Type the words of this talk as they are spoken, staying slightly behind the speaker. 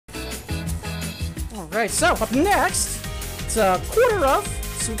Alright, so up next, it's a quarter of,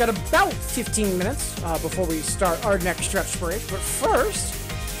 so we've got about 15 minutes before we start our next stretch break. But first,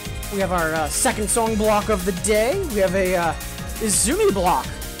 we have our second song block of the day. We have a Izumi Block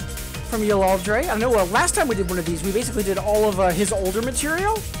from Yaladre. I know last time we did one of these, we basically did all of his older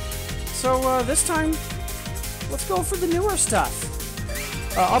material. So this time, let's go for the newer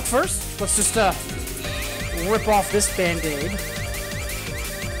stuff. Up first, let's just rip off this Band-Aid.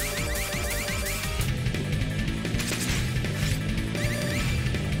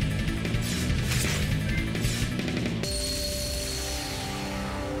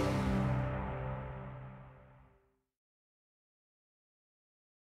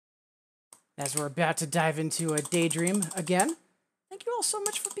 As we're about to dive into a Daydream again, thank you all so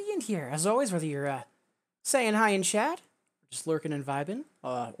much for being here. As always, whether you're saying hi in chat, or just lurking and vibing,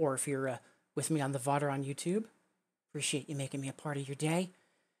 or if you're with me on the VOD or on YouTube, appreciate you making me a part of your day.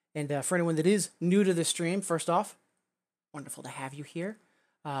 And for anyone that is new to the stream, first off, wonderful to have you here.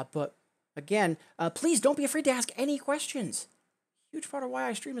 But again, please don't be afraid to ask any questions. Huge part of why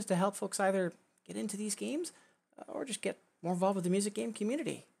I stream is to help folks either get into these games or just get more involved with the music game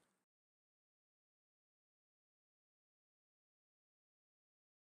community.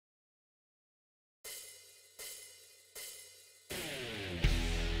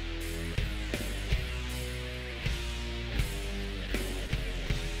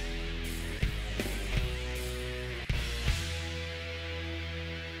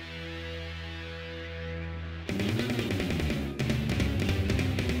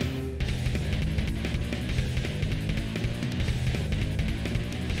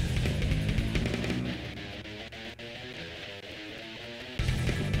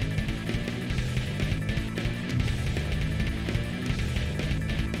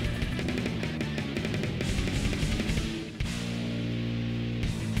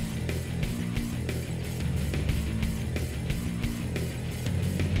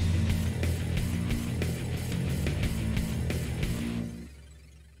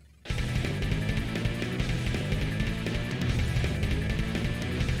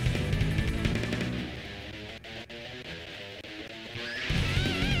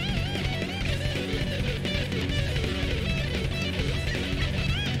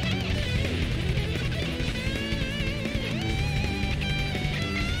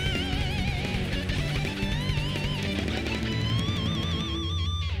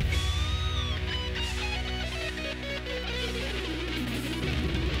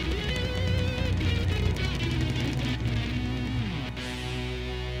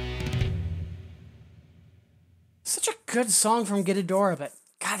 Good song from Gitadora, but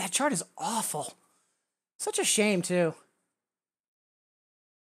God, that chart is awful. Such a shame, too.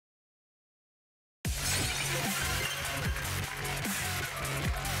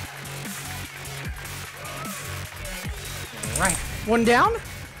 Right, one down,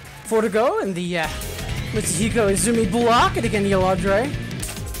 4 to go, and the Mitsuhiko Izumi Block, and again, Yaladre.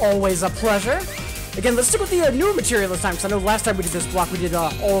 Always a pleasure. Again, let's stick with the newer material this time, because I know last time we did this block, we did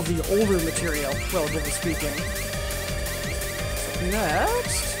all of the older material, relatively speaking.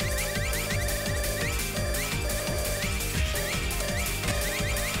 Next.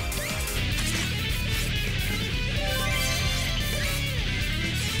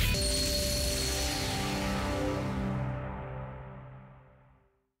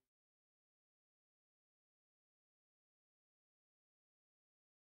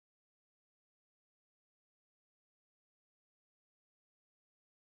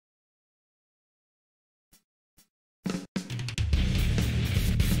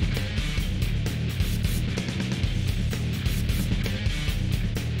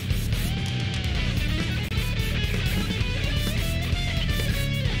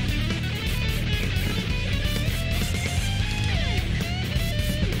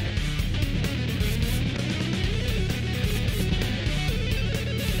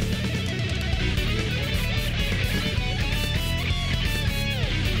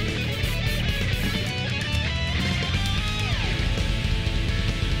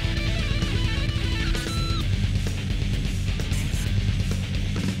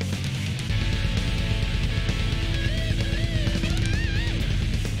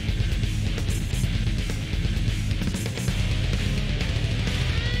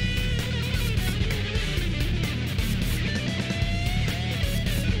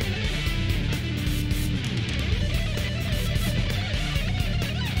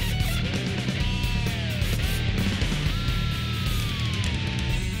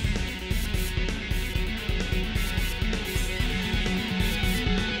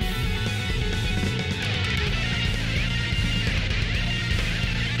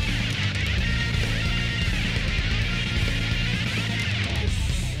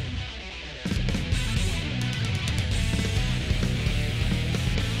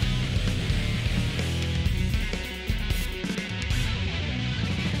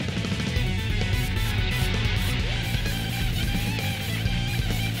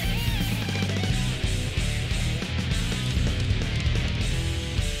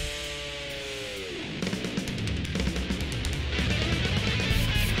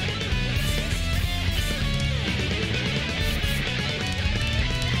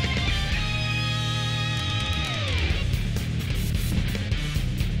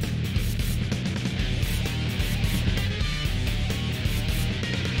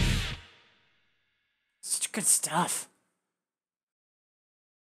 Such good stuff.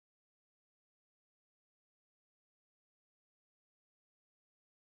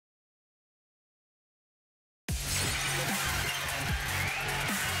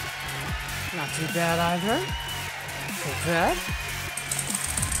 Not too bad either. Too bad.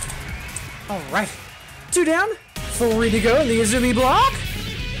 Alright. 2 down. 3 to go in the Izumi Block.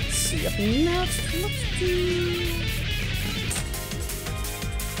 Let's see up next. Let's do...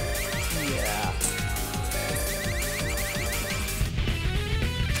 Yeah.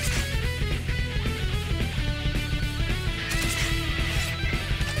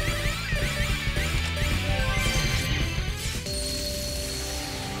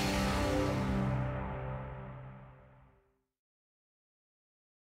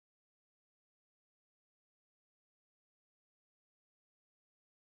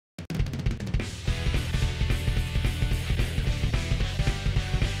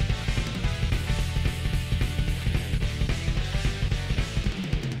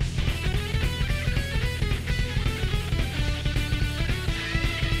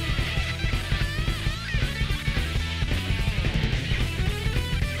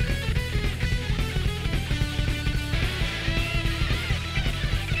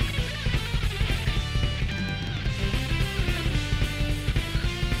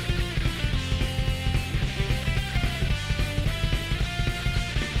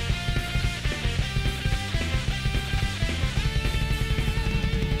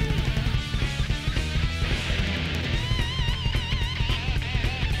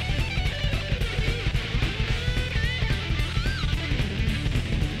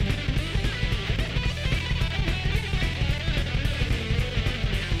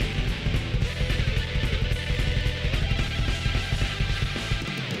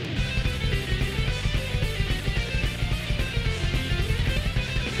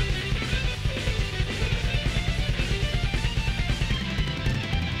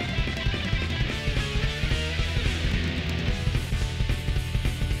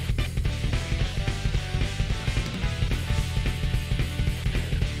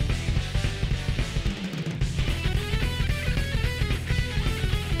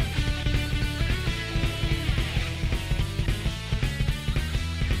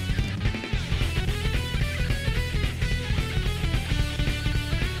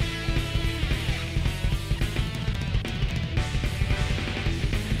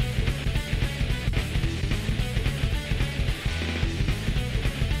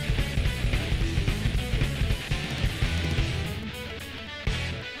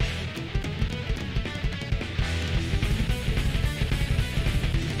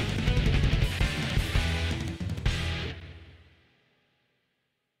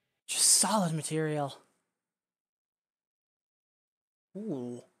 Solid material.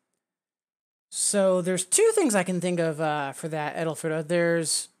 Ooh. So there's 2 things I can think of for that, Edelfrida.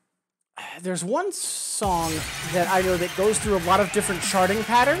 There's one song that I know that goes through a lot of different charting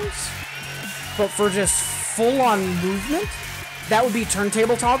patterns, but for just full-on movement, that would be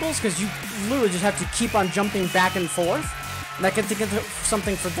turntable toggles, because you literally just have to keep on jumping back and forth. And I can think of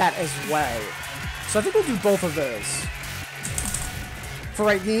something for that as well. So I think we'll do both of those. For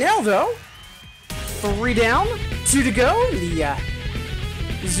right now, though, 3 down, 2 to go in the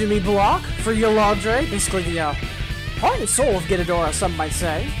Izumi Block for Yaladre. Basically the heart and soul of Ghidorah, some might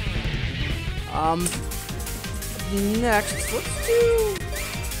say. Next, let's do...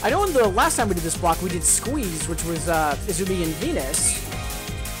 I know in the last time we did this block, we did Squeeze, which was Izumi and Venus.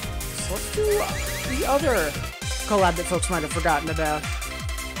 So let's do the other collab that folks might have forgotten about.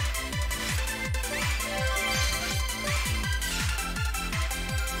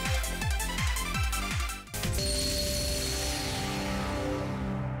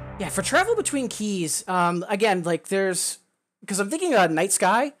 Yeah, for travel between keys, again, like there's, because I'm thinking Night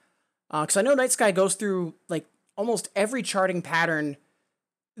Sky, because I know Night Sky goes through like almost every charting pattern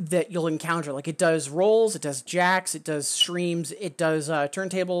that you'll encounter. Like it does rolls, it does jacks, it does streams, it does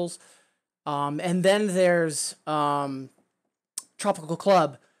turntables, and then there's Tropical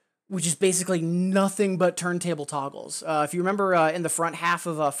Club, which is basically nothing but turntable toggles. If you remember in the front half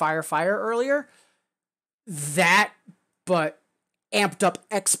of Fire earlier, that, but amped up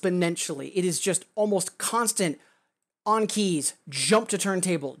exponentially. It is just almost constant on keys, jump to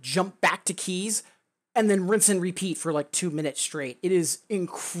turntable, jump back to keys, and then rinse and repeat for like 2 minutes straight. It is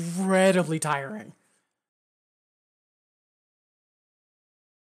incredibly tiring.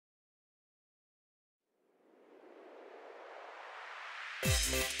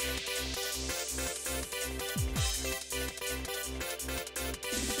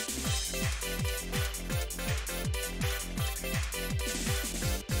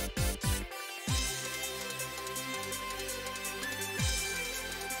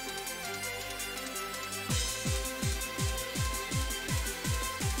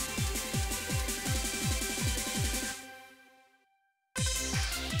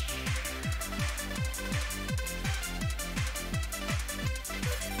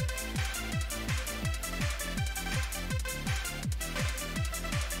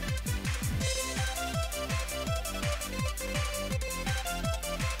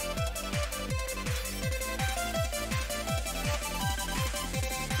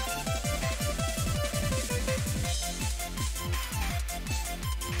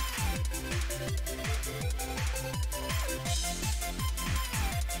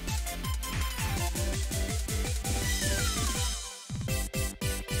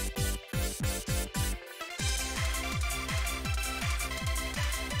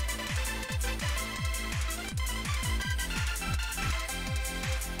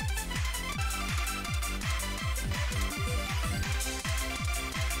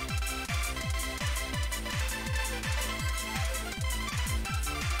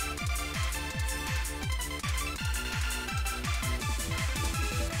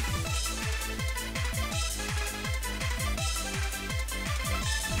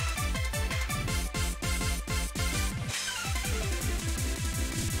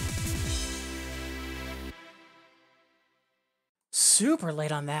 super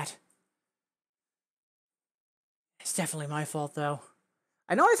late on that. It's definitely my fault, though.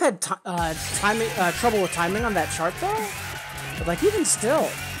 I know I've had trouble with timing on that chart, though. But, like, even still.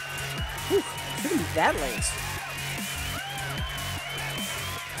 Whew, it shouldn't be that late.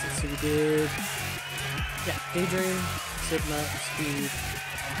 Let's see what we did. Yeah, Daydream, Sigma, Speed.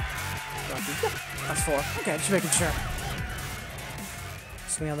 Rocky. Yeah, that's 4. Okay, just making sure.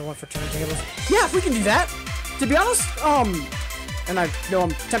 Just me on the one for turntables. Yeah, we can do that. To be honest, and I know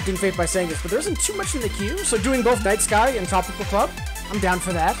I'm tempting fate by saying this, but there isn't too much in the queue, so doing both Night Sky and Tropical Club, I'm down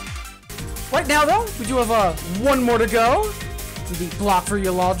for that. Right now, though, we do have one more to go. The block for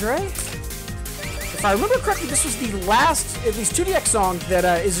Yaladre. If I remember correctly, this was the last, at least 2DX song that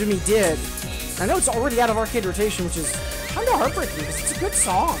Izumi did. I know it's already out of arcade rotation, which is kind of heartbreaking because it's a good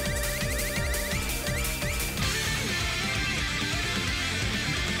song.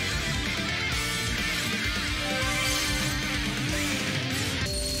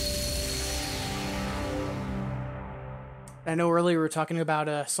 I know earlier we were talking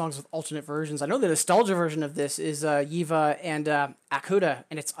about songs with alternate versions. I know the nostalgia version of this is Yiva and Akuda,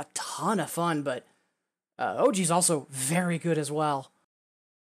 and it's a ton of fun, but OG's also very good as well.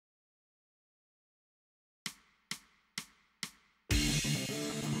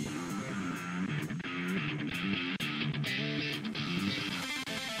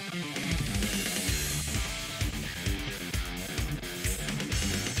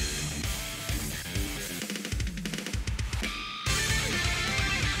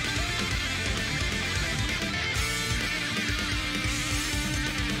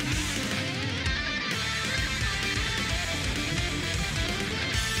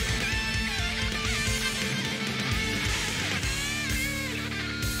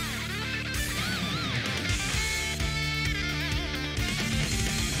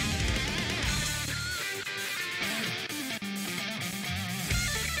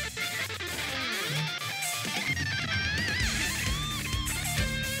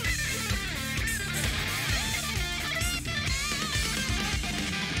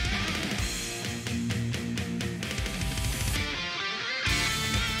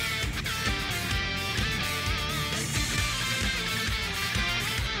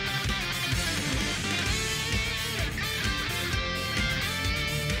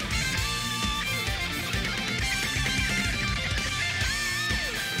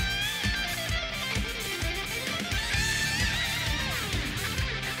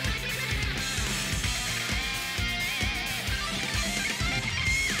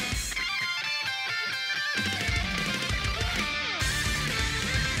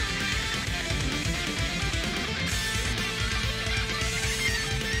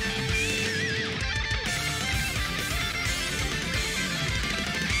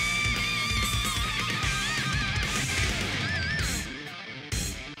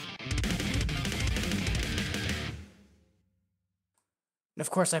 And of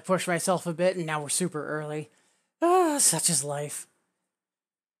course, I pushed myself a bit, and now we're super early. Ah, such is life.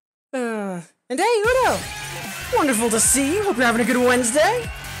 And hey, Udo! Wonderful to see you. Hope you're having a good Wednesday.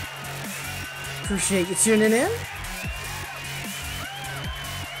 Appreciate you tuning in.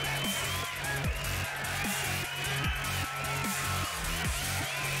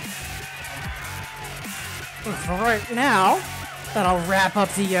 For right now, that'll wrap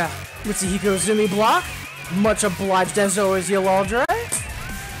up the Mitsuhiko Izumi block. Much obliged as always, Yaladre.